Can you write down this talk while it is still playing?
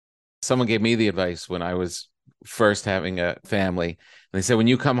someone gave me the advice when I was first having a family. And they said, when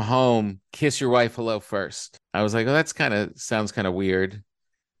you come home, kiss your wife hello first. I was like, oh, that's kind of sounds kind of weird,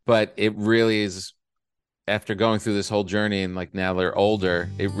 but it really is. After going through this whole journey and like now they're older,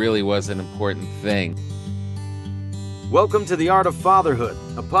 it really was an important thing. Welcome to The Art of Fatherhood,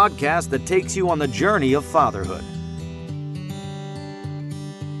 a podcast that takes you on the journey of fatherhood.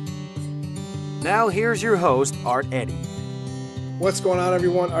 Now here's your host, Art Eddy. What's going on,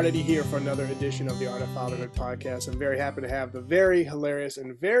 everyone? Art Eddy here for another edition of the Art of Fatherhood podcast. I'm very happy to have the very hilarious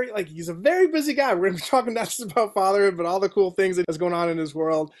and he's a very busy guy. We're going to be talking not just about fatherhood, but all the cool things that's going on in his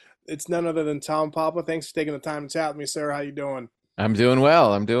world. It's none other than Tom Papa. Thanks for taking the time to chat with me, sir. How you doing? I'm doing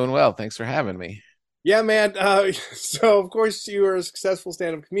well. I'm doing well. Thanks for having me. Yeah, man. So, of course, you are a successful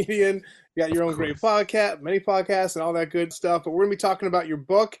stand-up comedian. You got your own great podcast, many podcasts, and all that good stuff. But we're going to be talking about your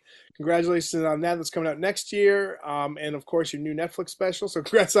book. Congratulations on that. That's coming out next year. And, of course, your new Netflix special. So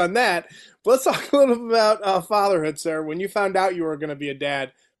congrats on that. But let's talk a little bit about fatherhood, sir. When you found out you were going to be a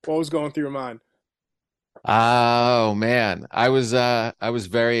dad, what was going through your mind? Oh man, I was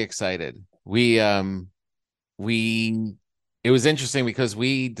very excited. We it was interesting because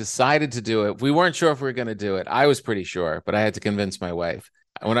we decided to do it. We weren't sure if we were going to do it. I was pretty sure, but I had to convince my wife.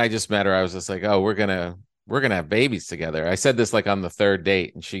 When I just met her, I was just like, "Oh, we're gonna have babies together." I said this like on the third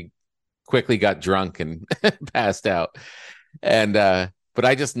date, and she quickly got drunk and passed out. And but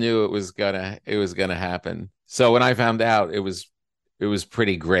I just knew it was gonna happen. So when I found out, it was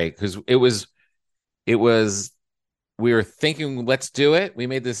pretty great because it was we were thinking, let's do it. We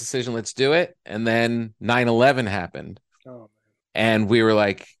made this decision, let's do it. And then 9/11 happened. Oh, And we were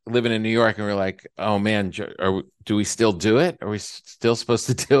like living in New York and we are like, oh man, do we still do it? Are we still supposed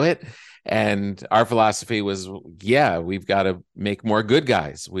to do it? And our philosophy was, yeah, we've got to make more good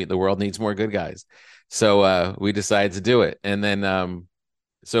guys. The world needs more good guys. So we decided to do it. And then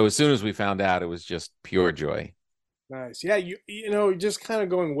so as soon as we found out, it was just pure joy. nice. Yeah, you know, just kind of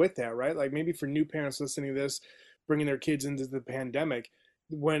going with that, right? Like maybe for new parents listening to this, bringing their kids into the pandemic,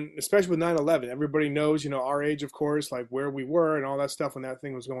 when especially with 9/11, everybody knows, you know, our age, of course, like where we were and all that stuff when that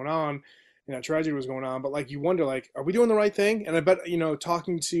thing was going on and that tragedy was going on. But like you wonder, like, are we doing the right thing? And I bet, you know,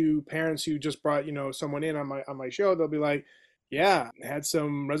 talking to parents who just brought, you know, someone in on my show, they'll be like, yeah, I had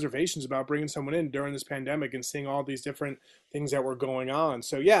some reservations about bringing someone in during this pandemic and seeing all these different things that were going on.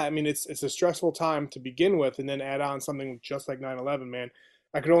 So yeah, I mean, it's a stressful time to begin with, and then add on something just like 9/11, man.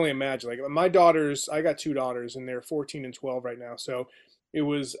 I could only imagine. Like my daughters, I got two daughters, and they're 14 and 12 right now. So it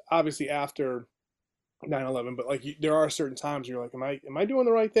was obviously after 9/11, but like there are certain times you're like, am I doing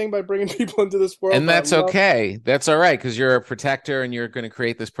the right thing by bringing people into this world And that I that's love? okay. That's all right because you're a protector and you're going to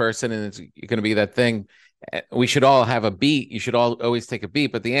create this person and it's going to be that thing. We should all have a beat. You should all always take a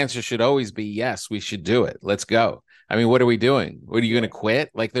beat, but the answer should always be yes, we should do it. Let's go. I mean, what are we doing? What are you going to Yeah,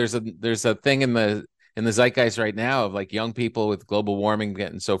 quit? Like there's a thing in the zeitgeist right now of like young people with global warming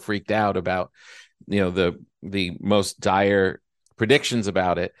getting so freaked out about, the most dire predictions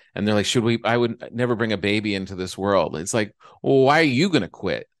about it. And they're like, should we, I would never bring a baby into this world. It's like, well, why are you going to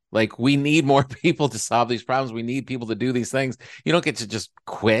quit? Like, we need more people to solve these problems. We need people to do these things. You don't get to just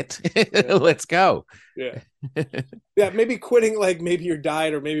quit. yeah, Let's go. yeah. Yeah, maybe quitting, like maybe your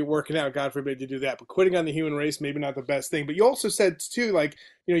diet or maybe working out, God forbid you do that, but quitting on the human race, maybe not the best thing. But you also said too, like,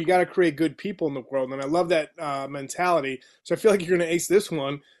 you know, you got to create good people in the world. And I love that mentality. So I feel like you're going to ace this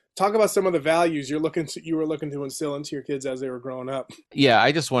one. Talk about some of the values you were looking to instill into your kids as they were growing up. Yeah,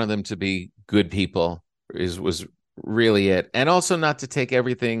 I just wanted them to be good people is was really it. And also not to take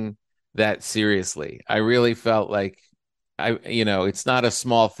everything that seriously. I really felt like it's not a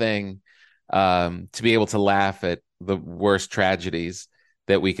small thing to be able to laugh at the worst tragedies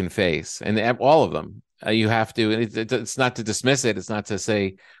that we can face, and all of them. You have to. And it's not to dismiss it. It's not to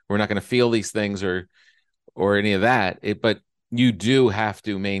say we're not going to feel these things or any of that. But you do have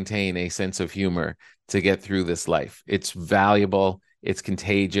to maintain a sense of humor to get through this life. It's valuable. It's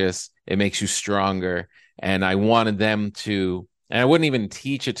contagious. It makes you stronger. And I wanted them to, and I wouldn't even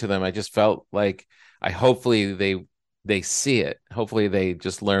teach it to them. I just felt like hopefully they see it. Hopefully they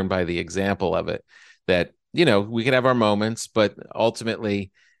just learn by the example of it that, we could have our moments, but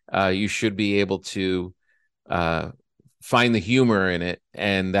ultimately you should be able to uh, find the humor in it,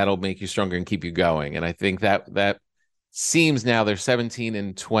 and that'll make you stronger and keep you going. And I think that seems now they're 17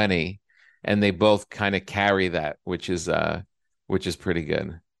 and 20, and they both kind of carry that, which is pretty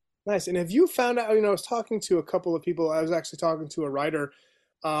good. Nice. And have you found out, you know, I was talking to a couple of people. I was actually talking to a writer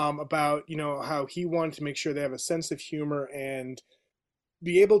about, you know, how he wanted to make sure they have a sense of humor and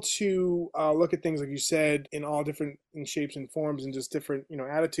be able to look at things, like you said, in all different in shapes and forms and just different, you know,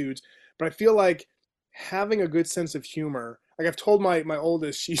 attitudes. But I feel like having a good sense of humor, like I've told my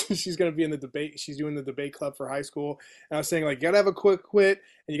oldest she's going to be in the debate. She's doing the debate club for high school, and I was saying like you got to have a quick wit,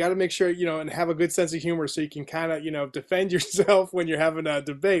 and you got to make sure and have a good sense of humor so you can kind of defend yourself when you're having a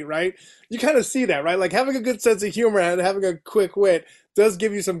debate, right? You kind of see that, right? Like having a good sense of humor and having a quick wit does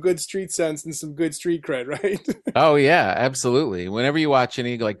give you some good street sense and some good street cred, right? Oh yeah, absolutely. Whenever you watch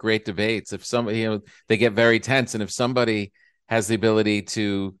any like great debates, if somebody, they get very tense, and if somebody has the ability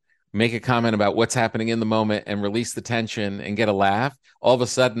to make a comment about what's happening in the moment and release the tension and get a laugh, all of a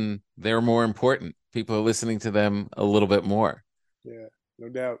sudden they're more important. People are listening to them a little bit more. Yeah, no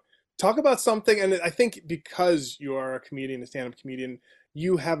doubt. Talk about something, and I think because you are a comedian, a stand-up comedian,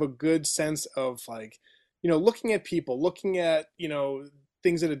 you have a good sense of like, looking at people, looking at,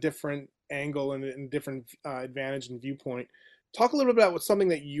 things at a different angle and different advantage and viewpoint. Talk a little bit about what something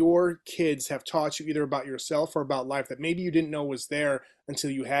that your kids have taught you either about yourself or about life that maybe you didn't know was there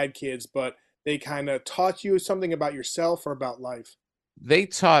until you had kids, but they kind of taught you something about yourself or about life. They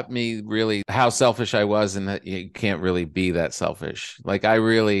taught me really how selfish I was and that you can't really be that selfish. Like I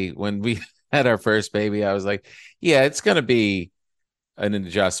really, when we had our first baby, I was like, yeah, it's going to be an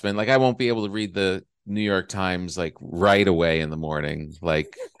adjustment. Like I won't be able to read the New York Times like right away in the morning.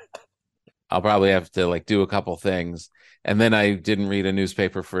 Like I'll probably have to like do a couple things. And then I didn't read a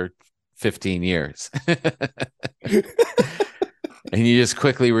newspaper for 15 years. And you just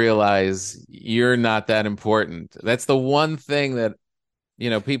quickly realize you're not that important. That's the one thing that,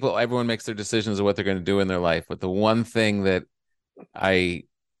 everyone makes their decisions of what they're going to do in their life. But the one thing that I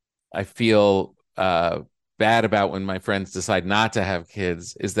I feel bad about when my friends decide not to have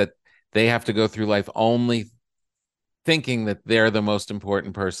kids is that they have to go through life only thinking that they're the most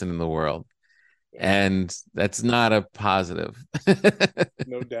important person in the world. Yeah, And that's not a positive.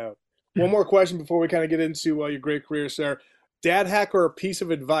 no doubt. One more question before we kind of get into your great career, sir. Dad hack or a piece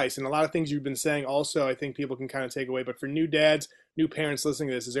of advice, and a lot of things you've been saying also, I think people can kind of take away. But for new dads, new parents listening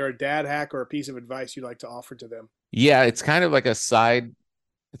to this, is there a dad hack or a piece of advice you'd like to offer to them? Yeah, it's kind of like a side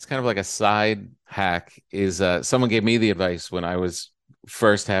hack is someone gave me the advice when I was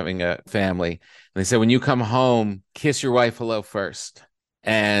first having a family. And they said, when you come home, kiss your wife hello first.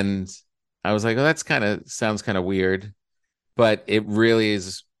 And I was like, oh, that's kind of sounds kind of weird. But it really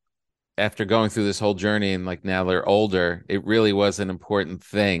is after going through this whole journey and like now they're older, it really was an important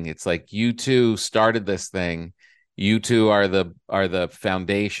thing. It's like you two started this thing. You two are the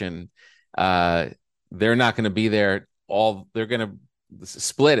foundation. Uh they're not going to be there all they're going to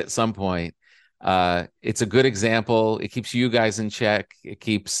split at some point. It's a good example. It keeps you guys in check. It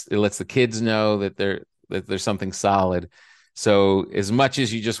lets the kids know that there's something solid. So as much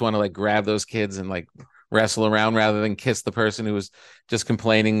as you just want to like grab those kids and like wrestle around rather than kiss the person who was just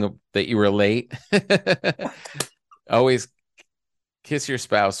complaining that you were late. Always kiss your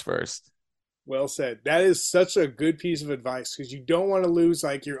spouse first. Well said. That is such a good piece of advice because you don't want to lose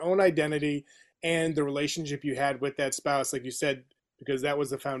like your own identity and the relationship you had with that spouse, like you said, because that was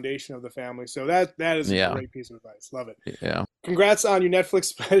the foundation of the family. So that is a Yeah. great piece of advice. Love it. Yeah. Congrats on your Netflix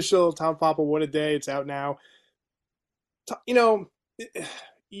special, Tom Papa. What a day! It's out now. You know,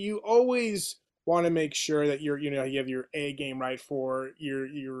 you always want to make sure that you have your A game right for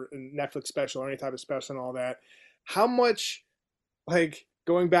your Netflix special or any type of special and all that. How much like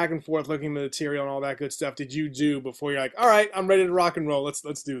going back and forth looking at the material and all that good stuff did you do before you're like, all right, I'm ready to rock and roll.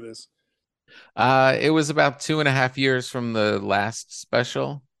 Let's do this. It was about 2.5 years from the last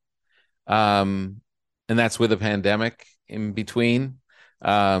special. Um, and that's with a pandemic in between.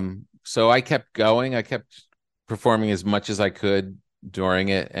 So I kept going. I kept performing as much as I could during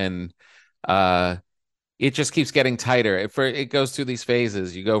it. And uh it just keeps getting tighter. It goes through these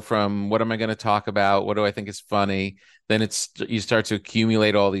phases. You go from what am I going to talk about? What do I think is funny? Then you start to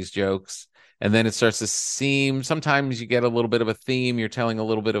accumulate all these jokes, and then it starts to seem. Sometimes you get a little bit of a theme. You're telling a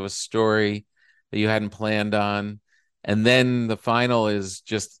little bit of a story that you hadn't planned on, and then the final is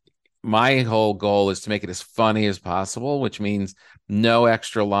just my whole goal is to make it as funny as possible, which means no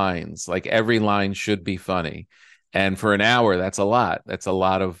extra lines. Like every line should be funny, and for an hour, that's a lot. That's a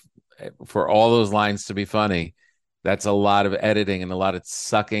lot of for all those lines to be funny, that's a lot of editing and a lot of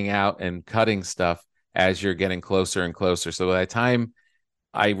sucking out and cutting stuff as you're getting closer and closer. So by the time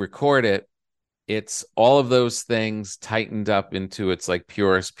I record it, it's all of those things tightened up into its like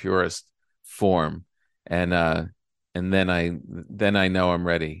purest form. And then I know I'm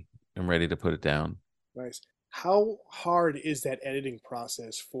ready. I'm ready to put it down. Nice. How hard is that editing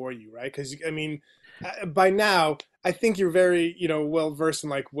process for you, right? Because I mean, by now, I think you're very, well versed in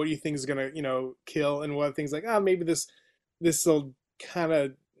like what do you think is gonna, kill, and what things like, maybe this will kind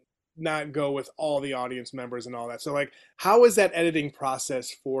of not go with all the audience members and all that. So like, how is that editing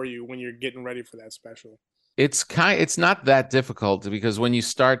process for you when you're getting ready for that special? it's not that difficult because when you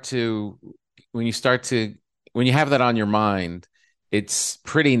start to when you have that on your mind, it's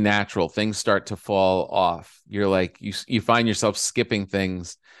pretty natural. Things start to fall off. You're like you find yourself skipping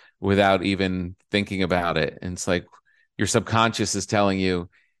things without even thinking about it. And it's like your subconscious is telling you,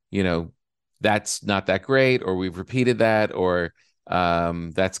 you know, that's not that great, or we've repeated that, or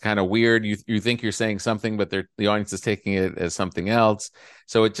that's kind of weird. You think you're saying something, but the audience is taking it as something else.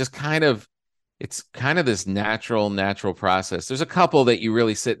 So it just kind of it's kind of this natural process. There's a couple that you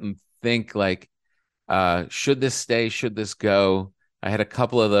really sit and think like, should this stay? Should this go? I had a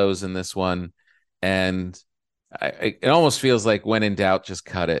couple of those in this one, and it almost feels like when in doubt, just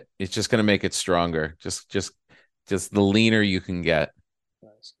cut it. It's just going to make it stronger. Just the leaner you can get.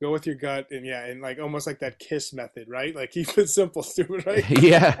 Nice. Go with your gut, and yeah, and like almost like that KISS method, right? Like keep it simple, stupid, right?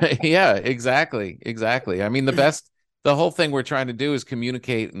 Yeah, yeah, exactly. I mean, the whole thing we're trying to do is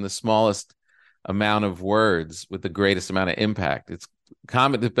communicate in the smallest amount of words with the greatest amount of impact. It's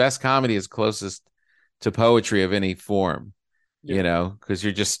comedy. The best comedy is closest to poetry of any form, Yeah. because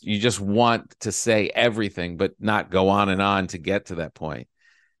you just want to say everything, but not go on and on to get to that point.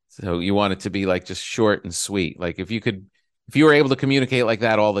 So you want it to be like just short and sweet. Like if you were able to communicate like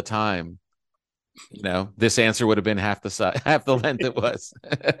that all the time, this answer would have been half the size, half the length it was.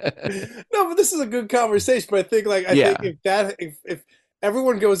 No, but this is a good conversation. But I think Yeah. if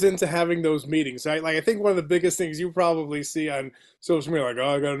everyone goes into having those meetings, right? Like I think one of the biggest things you probably see on social media, like,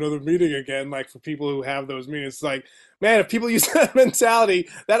 oh, I got another meeting again. Like for people who have those meetings, it's like, man, if people use that mentality,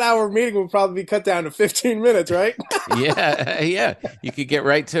 that hour meeting would probably be cut down to 15 minutes, right? Yeah, yeah. You could get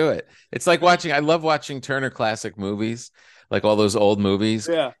right to it. It's like I love watching Turner Classic Movies, like all those old movies.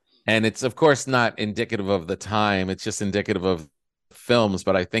 Yeah. And it's of course not indicative of the time. It's just indicative of films,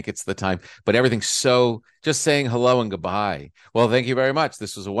 but I think it's the time. But everything's so just saying hello and goodbye. Well, thank you very much.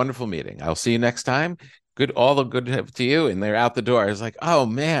 This was a wonderful meeting. I'll see you next time. Good, all the good to you. And they're out the door. I was like, oh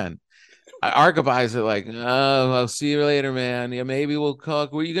man. Our goodbyes are like, oh, I'll see you later, man. Yeah, maybe we'll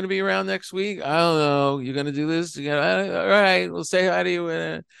talk. Were you going to be around next week? I don't know. You're going to do this? All right. We'll say hi to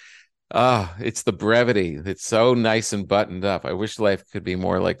you. It's the brevity. It's so nice and buttoned up. I wish life could be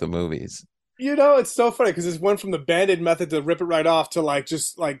more like the movies. It's so funny because it's went from the band-aid method to rip it right off to like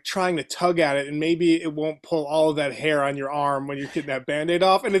just like trying to tug at it, and maybe it won't pull all of that hair on your arm when you're getting that band-aid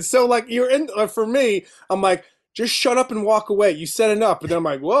off. And it's so like you're in. For me, I'm like, just shut up and walk away. You said enough, but then I'm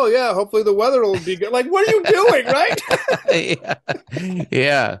like, well, yeah, hopefully the weather will be good. Like, what are you doing, right? Yeah.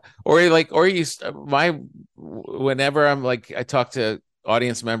 Yeah. Whenever I'm like, I talk to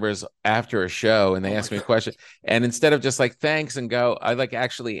audience members after a show and Oh they my ask me a god. question. And instead of just like, thanks and go, I like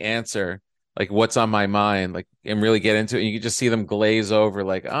actually answer like what's on my mind, like, and really get into it. And you can just see them glaze over,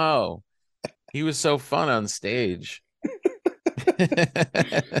 like, oh, he was so fun on stage.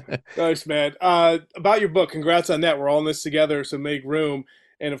 Nice, man. About your book, congrats on that. We're all in this together, so make room.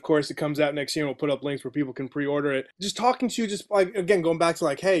 And of course, it comes out next year. And we'll put up links where people can pre-order it. Just talking to you, just like again, going back to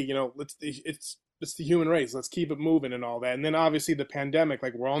like, hey, it's the human race. Let's keep it moving and all that. And then obviously the pandemic,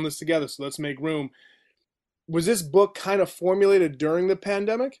 like we're all in this together, so let's make room. Was this book kind of formulated during the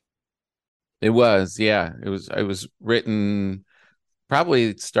pandemic? It was, yeah. It was written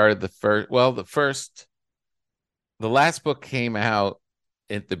probably started the last book came out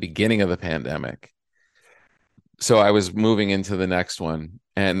at the beginning of the pandemic. So I was moving into the next one.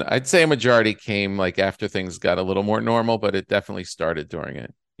 And I'd say a majority came like after things got a little more normal, but it definitely started during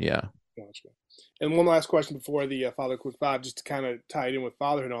it. Yeah. Gotcha. And one last question before the Father Quick Five, just to kind of tie it in with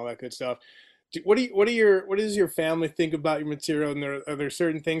fatherhood and all that good stuff. What does your family think about your material? And are there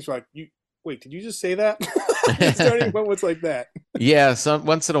certain things like you? Wait, did you just say that? Is there any moments like that? Yeah, some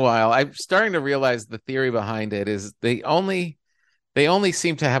once in a while. I'm starting to realize the theory behind it is they only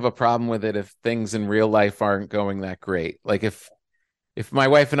seem to have a problem with it if things in real life aren't going that great. Like if my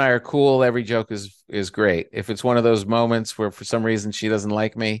wife and I are cool, every joke is great. If it's one of those moments where for some reason she doesn't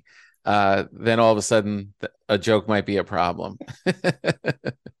like me, then all of a sudden a joke might be a problem.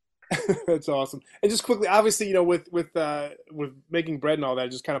 That's awesome. And just quickly, obviously, with making bread and all that,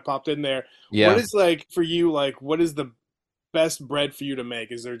 it just kind of popped in there. What Yeah. is like for you? Like, what is the best bread for you to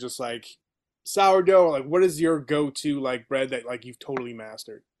make? Is there just like sourdough, or like what is your go-to like bread that like you've totally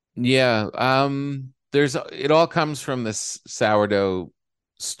mastered? Yeah. There's it all comes from this sourdough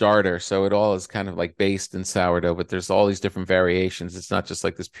starter. So it all is kind of like based in sourdough, but there's all these different variations. It's not just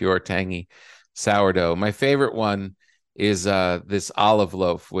like this pure tangy sourdough. My favorite one is this olive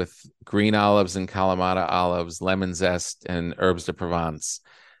loaf with green olives and Kalamata olives, lemon zest, and herbs de Provence.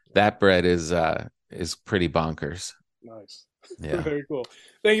 That bread is pretty bonkers. Nice. Yeah. Very cool.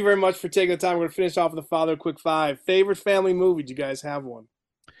 Thank you very much for taking the time. We're gonna finish off with the Father Quick Five. Favorite family movie? Do you guys have one?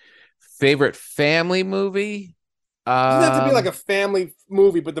 Favorite family movie? It doesn't have to be like Um, a family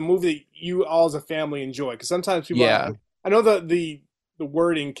movie, but the movie that you all as a family enjoy. Because sometimes people, yeah. I know the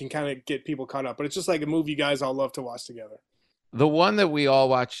wording can kind of get people caught up, but it's just like a movie you guys all love to watch together. The one that we all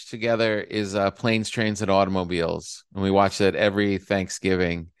watch together is Planes, Trains, and Automobiles. And we watch that every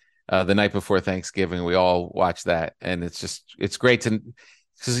Thanksgiving, the night before Thanksgiving. We all watch that. And it's great to,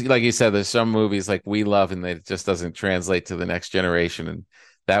 because like you said, there's some movies like we love and it just doesn't translate to the next generation. And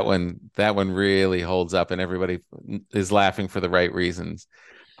that one really holds up and everybody is laughing for the right reasons.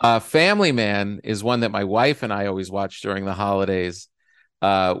 Family Man is one that my wife and I always watch during the holidays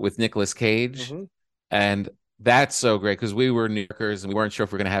with Nicolas Cage. Hmm. And that's so great because we were New Yorkers and we weren't sure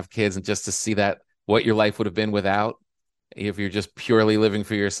if we are going to have kids. And just to see that, what your life would have been without, if you're just purely living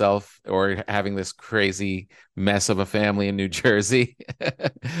for yourself or having this crazy mess of a family in New Jersey.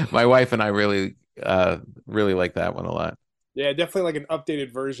 My wife and I really like that one a lot. Yeah, definitely like an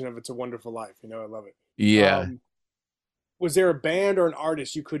updated version of "It's a Wonderful Life." I love it. Yeah. Um, was there a band or an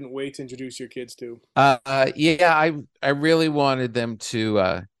artist you couldn't wait to introduce your kids to? Yeah, I really wanted them to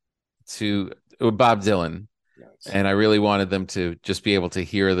Bob Dylan, Nice. and I really wanted them to just be able to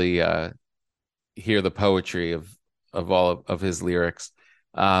hear the poetry of all of his lyrics.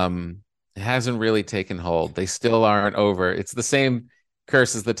 It hasn't really taken hold. They still aren't over. It's the same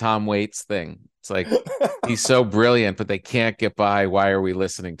curse as the Tom Waits thing. It's like he's so brilliant, but they can't get by. Why are we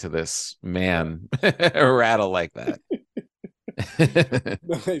listening to this man rattle like that?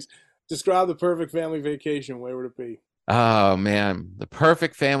 Nice. Describe the perfect family vacation. Where would it be? Oh man, the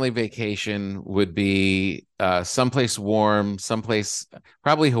perfect family vacation would be someplace warm, someplace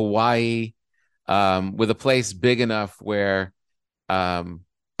probably Hawaii, with a place big enough where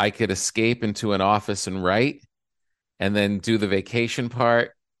I could escape into an office and write, and then do the vacation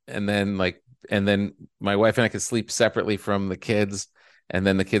part, and then my wife and I could sleep separately from the kids, and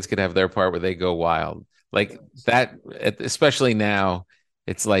then the kids could have their part where they go wild. Like that, especially now,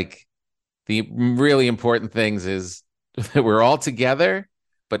 it's like the really important things is that we're all together,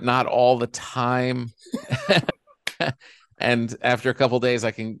 but not all the time. And after a couple days,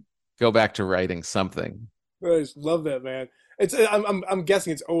 I can go back to writing something. Nice. Love that, man. I'm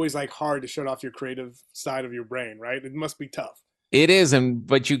guessing it's always like hard to shut off your creative side of your brain, right? It must be tough. It is, and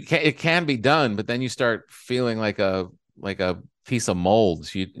but it can be done, but then you start feeling like a piece of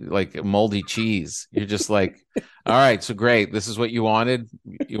mold, you like moldy cheese. You're just like, all right, so great. This is what you wanted.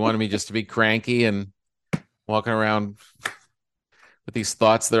 You wanted me just to be cranky and walking around with these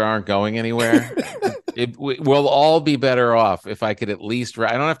thoughts that aren't going anywhere. We'll all be better off if I could at least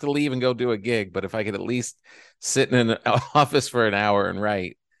write. I don't have to leave and go do a gig, but if I could at least sit in an office for an hour and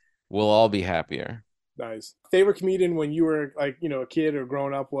write, we'll all be happier. Nice. Favorite comedian when you were like, a kid or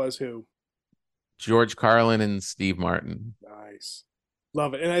growing up was who? George Carlin and Steve Martin. Nice.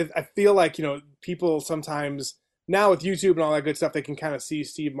 Love it. And I feel like, people sometimes now with YouTube and all that good stuff, they can kind of see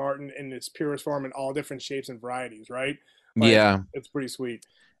Steve Martin in its purest form in all different shapes and varieties, right? Like Yeah, it's pretty sweet.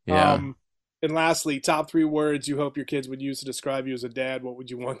 yeah. And lastly, top three words you hope your kids would use to describe you as a dad. What would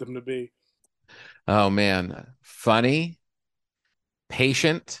you want them to be? Oh man, funny,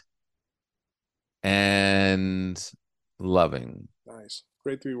 patient, and loving. Nice.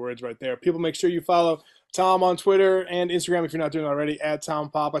 Great three words right there. People, make sure you follow Tom on Twitter and Instagram if you're not doing it already, at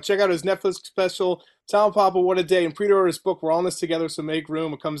Tom Papa. Check out his Netflix special, Tom Papa, What a Day, and pre-order his book, We're All in This Together, so make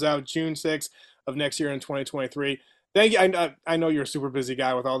room. It comes out June 6th of next year in 2023. Thank you. I know you're a super busy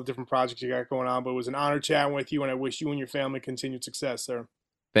guy with all the different projects you got going on, but it was an honor chatting with you, and I wish you and your family continued success, sir.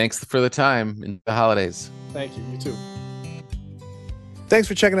 Thanks for the time in the holidays. Thank you. You too. Thanks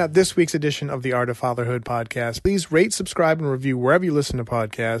for checking out this week's edition of the Art of Fatherhood podcast. Please rate, subscribe, and review wherever you listen to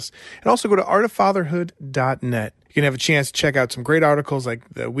podcasts. And also go to artoffatherhood.net. You can have a chance to check out some great articles like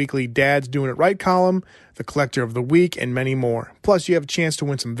the weekly Dad's Doing It Right column, the Collector of the Week, and many more. Plus, you have a chance to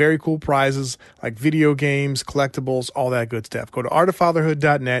win some very cool prizes like video games, collectibles, all that good stuff. Go to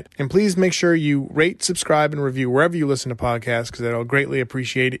artoffatherhood.net, and please make sure you rate, subscribe, and review wherever you listen to podcasts, because I'll greatly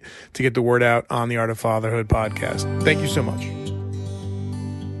appreciate it to get the word out on the Art of Fatherhood podcast. Thank you so much.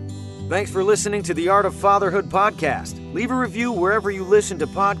 Thanks for listening to the Art of Fatherhood podcast. Leave a review wherever you listen to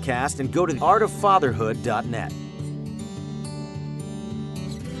podcasts and go to artoffatherhood.net.